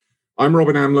I'm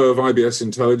Robin Amler of IBS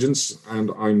Intelligence,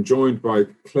 and I'm joined by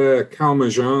Claire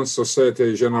Calmejin,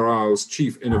 Société Générale's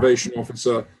Chief Innovation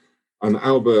Officer, and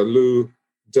Albert Lou,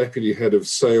 Deputy Head of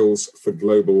Sales for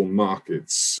Global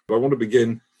Markets. I want to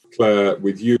begin, Claire,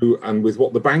 with you and with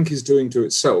what the bank is doing to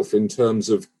itself in terms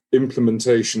of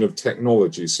implementation of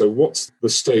technology. So what's the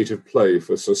state of play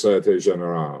for Société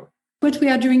Générale? What we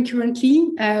are doing currently,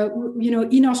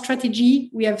 in our strategy,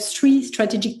 we have three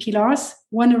strategic pillars,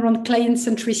 one around client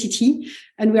centricity.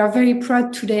 And we are very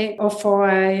proud today of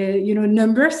our,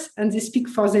 numbers, and they speak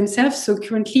for themselves. So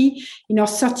currently, in our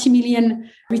 30 million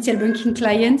retail banking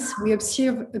clients, we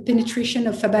observe a penetration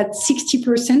of about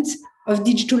 60% of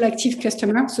digital active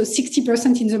customers. So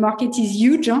 60% in the market is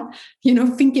huge. Huh?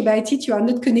 Think about it. You are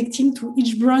not connecting to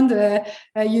each brand,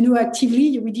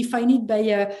 actively. We define it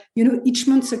by, each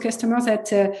month the customers that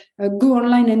go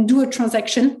online and do a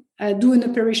transaction, do an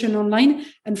operation online.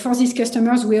 And for these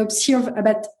customers, we observe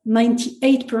about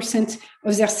 98%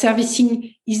 of their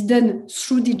servicing is done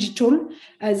through digital.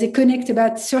 They connect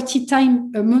about 30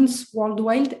 times a month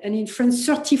worldwide, and in France,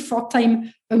 34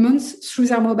 times a month through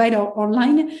their mobile or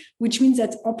online, which means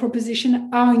that our propositions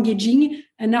are engaging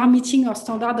and are meeting our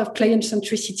standard of client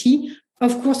centricity.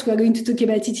 Of course, we are going to talk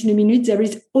about it in a minute. There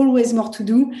is always more to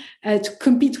do to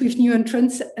compete with new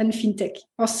entrants and fintech.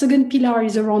 Our second pillar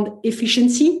is around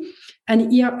efficiency.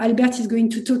 And here, Albert is going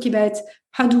to talk about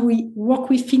how do we work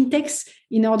with fintechs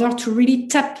in order to really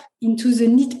tap into the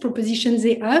neat propositions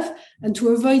they have and to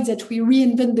avoid that we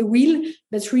reinvent the wheel,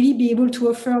 but really be able to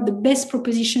offer the best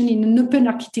proposition in an open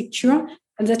architecture.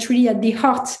 And that's really at the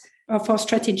heart of our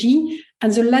strategy.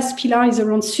 And the last pillar is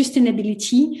around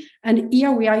sustainability. And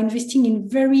here we are investing in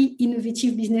very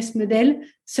innovative business model,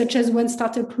 such as one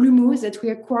startup, Lumo, that we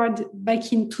acquired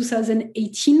back in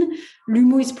 2018.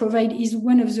 Lumo is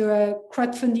one of the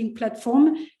crowdfunding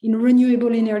platform in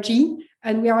renewable energy.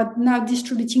 And we are now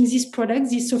distributing this product,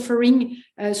 this offering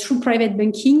through private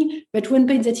banking. But one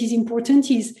point that is important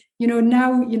is,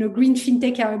 now, green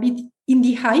fintech are a bit in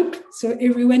the hype. So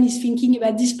everyone is thinking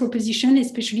about this proposition,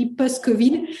 especially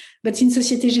post-COVID. But in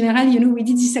Société Générale, we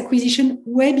did this acquisition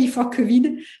way before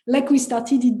COVID, like we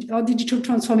started our digital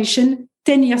transformation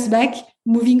 10 years back,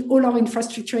 moving all our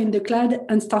infrastructure in the cloud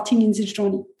and starting in this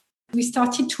journey. We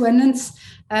started to announce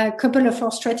a couple of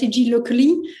our strategy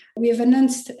locally. We have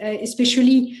announced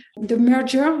especially the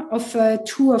merger of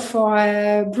two of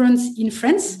our brands in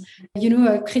France,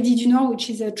 Crédit du Nord, which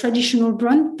is a traditional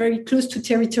brand, very close to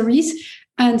territories,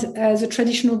 and the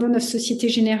traditional brand of Société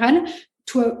Générale,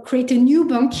 to create a new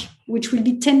bank, which will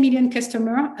be 10 million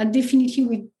customers, and definitely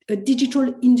with a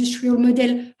digital industrial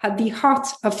model at the heart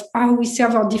of how we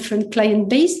serve our different client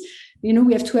base.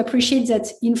 We have to appreciate that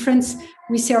in France,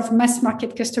 we serve mass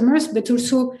market customers, but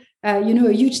also, a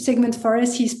huge segment for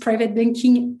us is private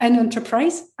banking and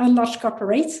enterprise and large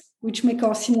corporates, which make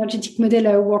our synergetic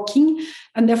model working.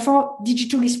 And therefore,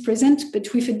 digital is present,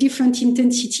 but with a different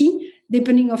intensity,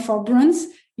 depending on our brands.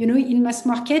 In mass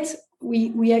market,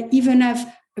 we even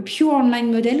have a pure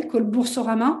online model called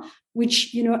Boursorama,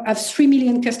 which, have 3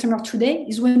 million customers today,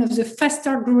 is one of the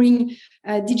faster growing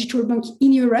digital banks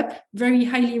in Europe, very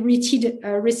highly rated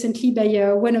recently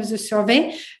by one of the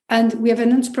survey. And we have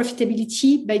announced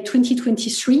profitability by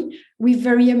 2023 with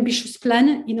very ambitious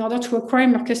plan in order to acquire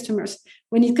more customers.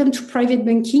 When it comes to private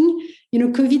banking,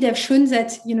 COVID have shown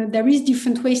that, there is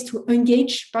different ways to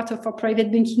engage part of our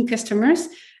private banking customers.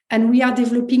 And we are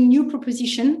developing new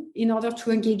proposition in order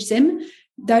to engage them,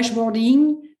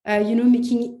 dashboarding,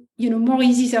 making more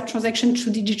easy their transaction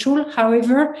through digital.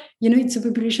 However, it's a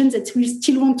population that will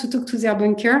still want to talk to their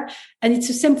banker. And it's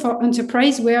the same for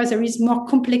enterprise, where there is more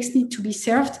complex need to be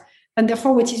served. And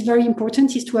therefore, what is very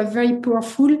important is to have very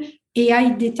powerful AI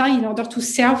data in order to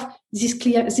serve this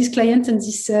client and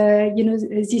this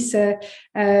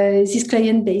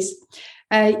client base.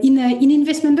 In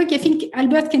investment bank, I think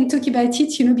Albert can talk about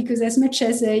it, because as much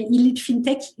as Elite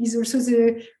FinTech is also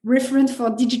the reference for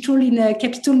digital in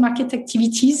capital market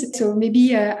activities. So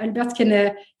maybe Albert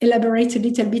can elaborate a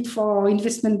little bit for our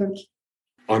investment bank.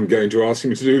 I'm going to ask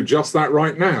him to do just that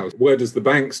right now. Where does the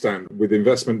bank stand with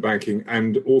investment banking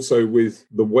and also with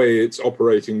the way it's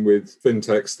operating with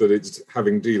fintechs that it's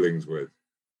having dealings with?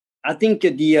 I think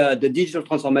the digital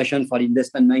transformation for the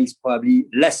investment bank is probably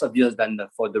less obvious than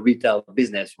for the retail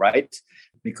business, right?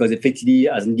 Because effectively,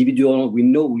 as individuals,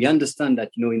 we understand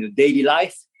that, in the daily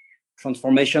life,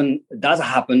 transformation does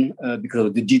happen because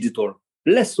of the digital,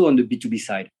 less so on the B2B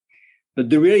side. But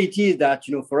the reality is that,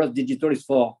 for us, digital is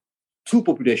for two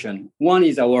populations. One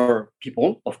is our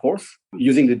people, of course,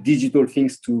 using the digital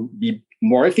things to be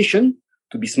more efficient,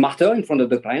 to be smarter in front of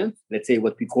the client, let's say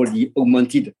what we call the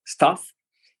augmented staff.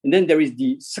 And then there is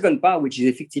the second part, which is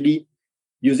effectively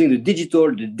using the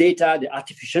digital, the data, the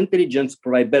artificial intelligence to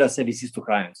provide better services to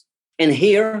clients. And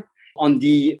here on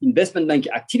the investment bank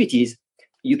activities,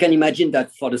 you can imagine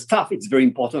that for the staff, it's very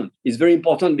important. It's very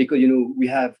important because, we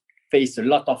have faced a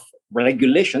lot of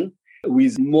regulation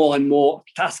with more and more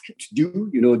tasks to do.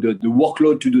 The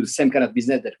workload to do the same kind of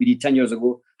business that we did 10 years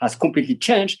ago has completely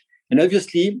changed. And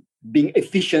obviously, being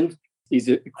efficient is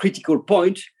a critical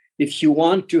point if you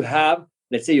want to have,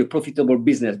 let's say, a profitable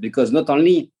business, because not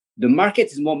only the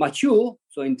market is more mature,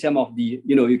 so in terms of the,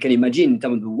 you can imagine in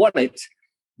terms of the wallet,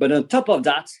 but on top of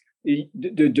that,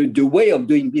 the way of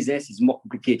doing business is more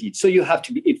complicated. So you have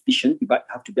to be efficient, you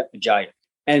have to be agile.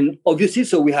 And obviously,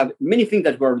 so we have many things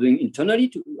that we're doing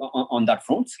internally on that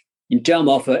front, in terms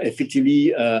of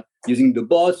effectively using the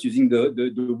bots, using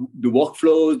the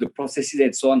workflows, the processes,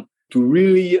 and so on, to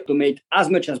really automate as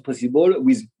much as possible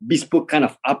with bespoke kind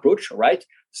of approach, right?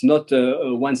 It's not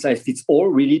a one size fits all,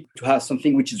 really, to have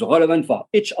something which is relevant for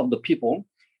each of the people.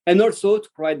 And also to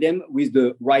provide them with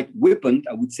the right weapon,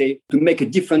 I would say, to make a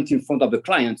difference in front of the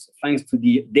clients, thanks to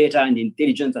the data and the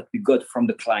intelligence that we got from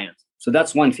the clients. So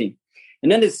that's one thing.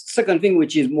 And then the second thing,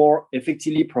 which is more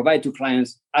effectively provide to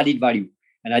clients added value.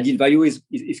 And added value is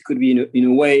could be in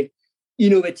a way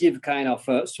innovative kind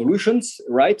of solutions,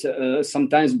 right?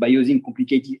 Sometimes by using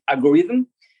complicated algorithm,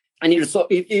 and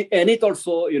it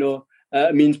also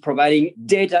means providing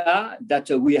data that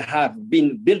we have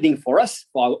been building for us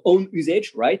for our own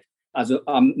usage, right? As a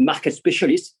market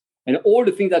specialist, and all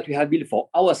the things that we have built for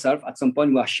ourselves at some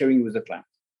point we are sharing with the client.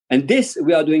 And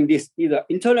we are doing this either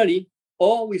internally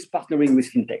or with partnering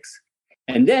with fintechs.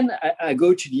 And then I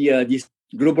go to this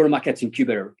global markets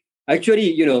incubator.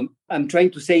 Actually, I'm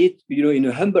trying to say it, in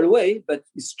a humble way, but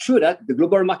it's true that the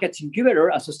global markets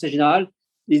incubator at Société Générale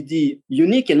is the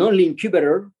unique and only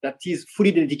incubator that is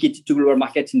fully dedicated to global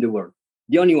markets in the world.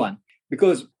 The only one.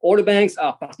 Because all the banks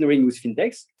are partnering with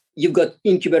fintechs. You've got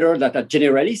incubators that are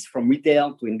generalists from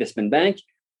retail to investment bank,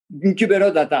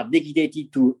 incubators that are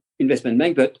dedicated to investment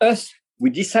bank, but us, we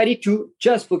decided to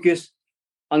just focus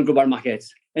on global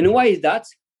markets. And why is that?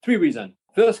 3 reasons.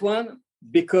 First one,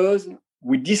 because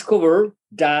we discover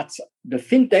that the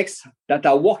fintechs that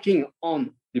are working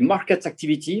on the markets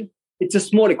activity, it's a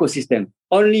small ecosystem.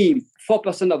 Only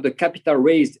 4% of the capital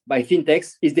raised by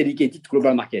fintechs is dedicated to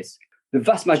global markets. The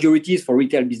vast majority is for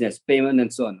retail business, payment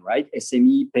and so on, right?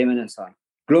 SME, payment and so on.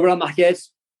 Global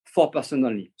markets, 4%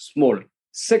 only, small.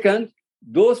 Second,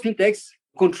 those fintechs,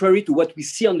 contrary to what we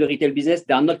see on the retail business,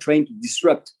 they are not trying to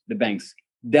disrupt the banks.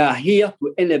 They are here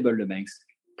to enable the banks.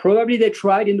 Probably they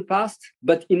tried in the past,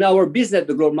 but in our business,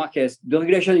 the global markets, the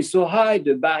regulation is so high,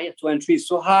 the barrier to entry is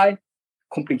so high,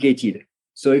 complicated.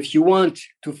 So if you want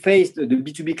to face the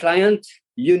B2B client,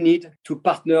 you need to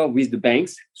partner with the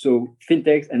banks. So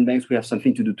fintechs and banks, we have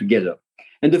something to do together.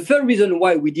 And the third reason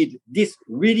why we did this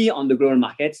really on the global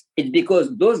markets is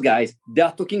because those guys, they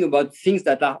are talking about things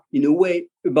that are in a way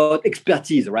about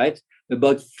expertise, right?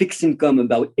 About fixed income,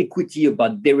 about equity,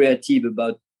 about derivative,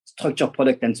 about structured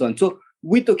product and so on. So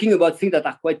we're talking about things that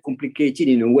are quite complicated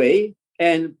in a way.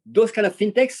 And those kind of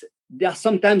fintechs, they are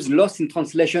sometimes lost in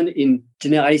translation in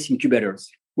generalist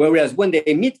incubators. Whereas when they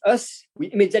meet us,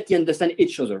 we immediately understand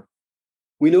each other.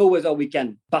 We know whether we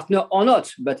can partner or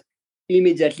not, but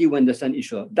immediately we understand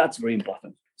each other. That's very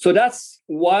important. So that's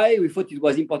why we thought it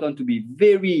was important to be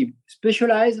very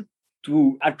specialized,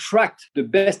 to attract the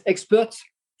best experts,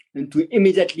 and to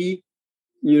immediately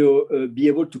be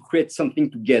able to create something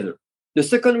together. The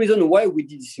second reason why we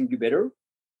did this incubator,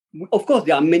 of course,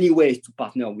 there are many ways to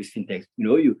partner with fintechs.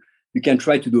 You can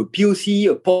try to do a POC,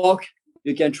 a POC.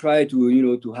 You can try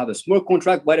to have a small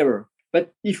contract, whatever.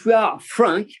 But if we are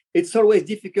frank, it's always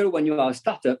difficult when you are a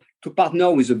startup to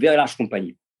partner with a very large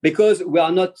company because we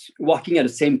are not working at the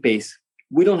same pace.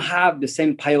 We don't have the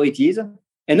same priorities.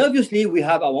 And obviously, we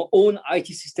have our own IT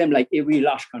system like every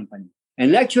large company.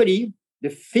 And actually, the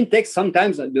fintech,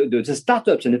 sometimes the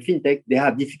startups and the fintech, they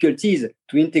have difficulties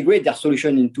to integrate their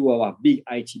solution into our big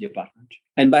IT department.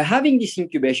 And by having this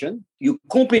incubation, you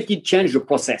completely change the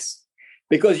process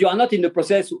because you are not in the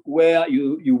process where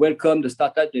you welcome the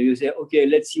startup and you say, okay,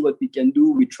 let's see what we can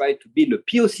do. We try to build a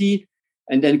POC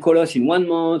and then call us in 1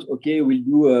 month. Okay, we'll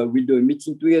do a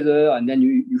meeting together and then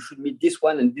you should meet this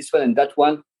one and that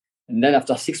one. And then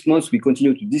after 6 months, we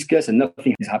continue to discuss and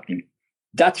nothing is happening.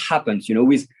 That happens,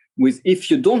 with if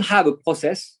you don't have a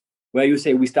process where you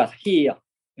say we start here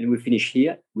and we finish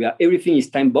here, everything is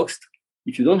time boxed.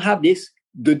 If you don't have this,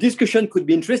 the discussion could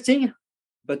be interesting,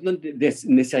 but not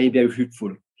necessarily very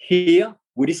fruitful. Here,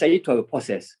 we decided to have a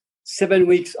process. 7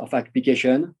 weeks of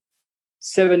application,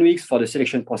 7 weeks for the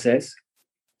selection process,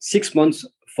 6 months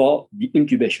for the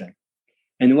incubation.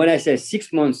 And when I say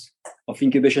 6 months of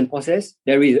incubation process,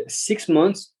 there is 6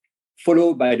 months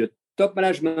followed by the top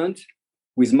management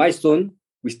with milestone,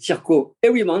 with Tirco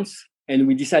every month. And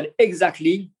we decide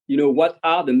exactly, what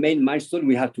are the main milestones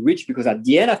we have to reach, because at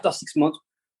the end, after 6 months,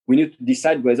 we need to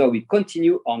decide whether we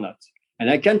continue or not. And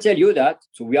I can tell you that,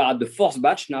 so we are at the fourth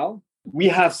batch now. We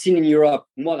have seen in Europe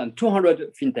more than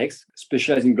 200 fintechs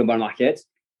specialized in global markets.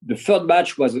 The third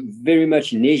batch was very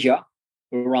much in Asia,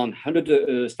 around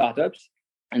 100 startups.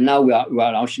 And now we are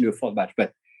launching the fourth batch.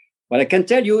 But what I can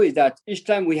tell you is that each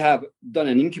time we have done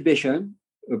an incubation,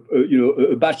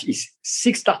 a batch is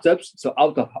 6 startups. So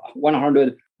out of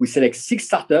 100, we select 6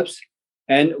 startups.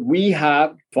 And we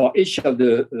have, for each of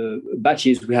the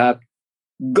batches, we have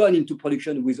gone into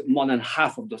production with more than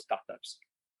half of those startups,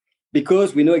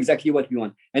 because we know exactly what we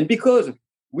want. And because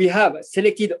we have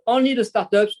selected only the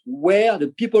startups where the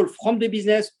people from the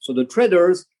business, so the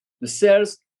traders, the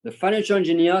sales, the financial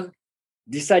engineers,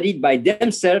 decided by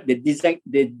themselves, they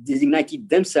designated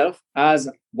themselves as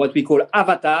what we call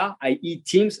avatar, i.e.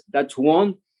 teams that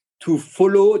want to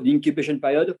follow the incubation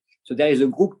period. So there is a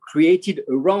group created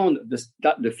around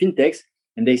the fintechs,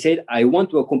 and they said, I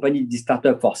want to accompany this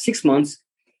startup for 6 months.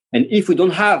 And if we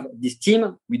don't have this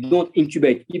team, we don't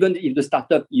incubate. Even if the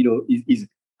startup, is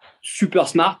super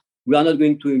smart, we are not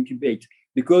going to incubate,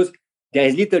 because there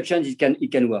is little chance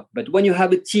it can work. But when you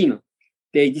have a team,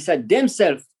 they decide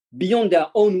themselves beyond their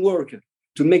own work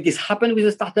to make this happen with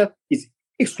a startup, is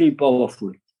extremely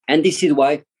powerful. And this is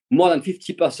why more than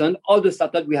 50% of the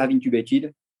startups we have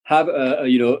incubated have,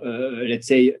 been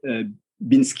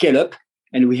scaled up,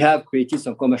 and we have created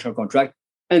some commercial contract.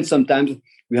 And sometimes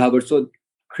we have also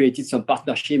created some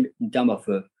partnership in terms of,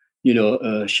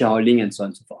 shareholding and so on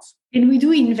and so forth. And we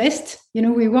do invest.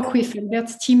 We work with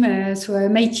Albert's team. So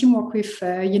my team work with,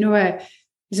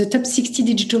 the top 60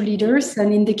 digital leaders.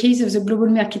 And in the case of the Global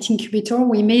Market Incubator,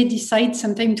 we may decide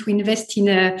sometime to invest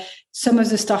in some of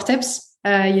the startups,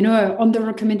 on the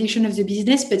recommendation of the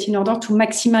business, but in order to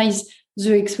maximize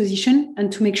the exposition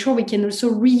and to make sure we can also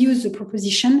reuse the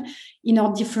proposition in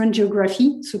our different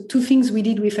geography. So 2 things we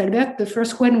did with Albert. The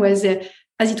first one was,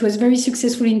 as it was very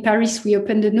successful in Paris, we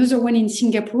opened another one in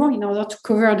Singapore in order to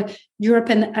cover Europe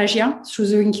and Asia through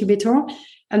the incubator.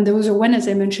 And the other one, as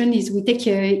I mentioned, is we take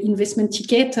an investment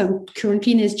ticket.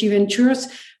 Currently in SG Ventures,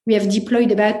 we have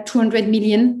deployed about 200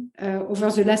 million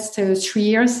over the last 3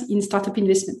 years in startup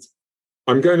investment.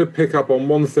 I'm going to pick up on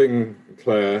one thing,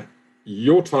 Claire.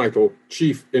 Your title,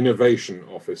 Chief Innovation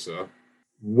Officer.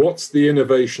 What's the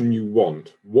innovation you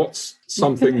want? What's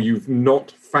something you've not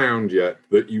found yet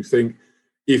that you think,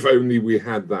 if only we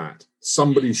had that,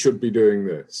 somebody should be doing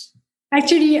this?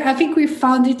 Actually, I think we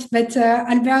found it, but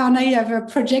Albert and I have a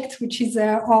project, which is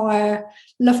our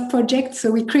love project.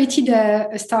 So we created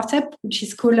a startup, which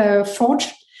is called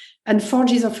Forge. And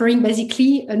Forge is offering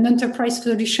basically an enterprise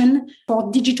solution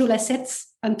for digital assets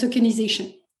and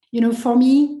tokenization. For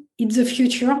me, it's the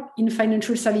future in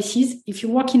financial services. If you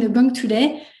work in a bank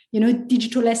today,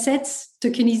 digital assets,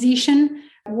 tokenization,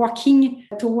 working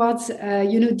towards,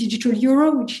 digital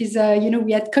euro, which is,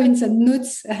 we had coins and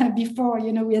notes before,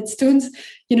 we had stones.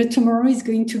 Tomorrow is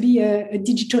going to be a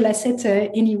digital asset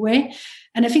anyway.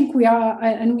 And I think we are,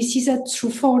 and we see that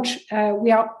through Forge,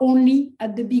 we are only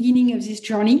at the beginning of this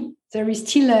journey. There is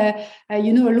still a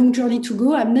long journey to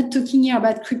go. I'm not talking here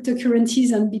about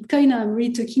cryptocurrencies and Bitcoin. I'm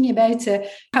really talking about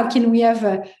how can we have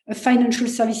a financial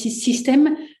services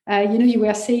system. You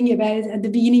were saying about at the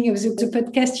beginning of the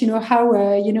podcast,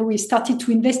 how, we started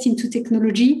to invest into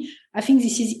technology. I think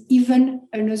this is even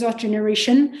another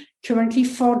generation. Currently,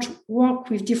 Forge work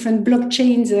with different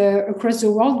blockchains across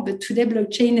the world. But today,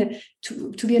 blockchain,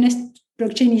 to be honest,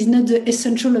 blockchain is not the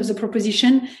essential of the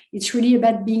proposition. It's really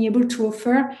about being able to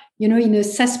offer, in a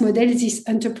SaaS model, this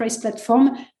enterprise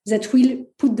platform that will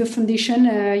put the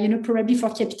foundation, probably for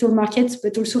capital markets,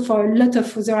 but also for a lot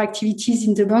of other activities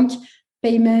in the bank,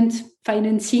 payment,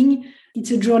 financing. It's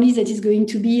a journey that is going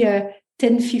to be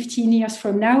 10, 15 years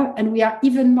from now. And we are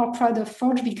even more proud of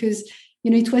Forge because,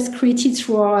 it was created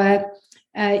through our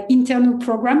internal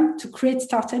program to create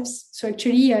startups. So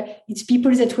actually, it's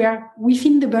people that were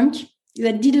within the bank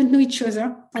that didn't know each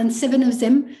other, and 7 of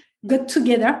them got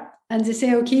together and they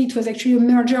say, okay, it was actually a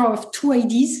merger of 2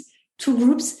 ideas, 2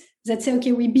 groups that say,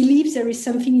 okay, we believe there is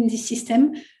something in this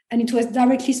system. And it was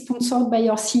directly sponsored by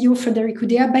our CEO, Frédéric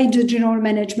Oudéa, by the general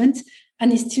management,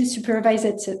 and is still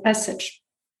supervised as such.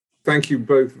 Thank you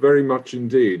both very much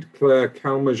indeed. Claire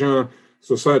Calmejin,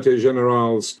 Société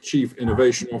Générale's Chief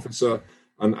Innovation Officer,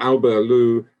 and Albert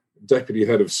Lou, Deputy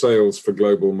Head of Sales for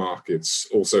Global Markets,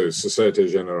 also Société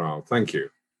Générale. Thank you.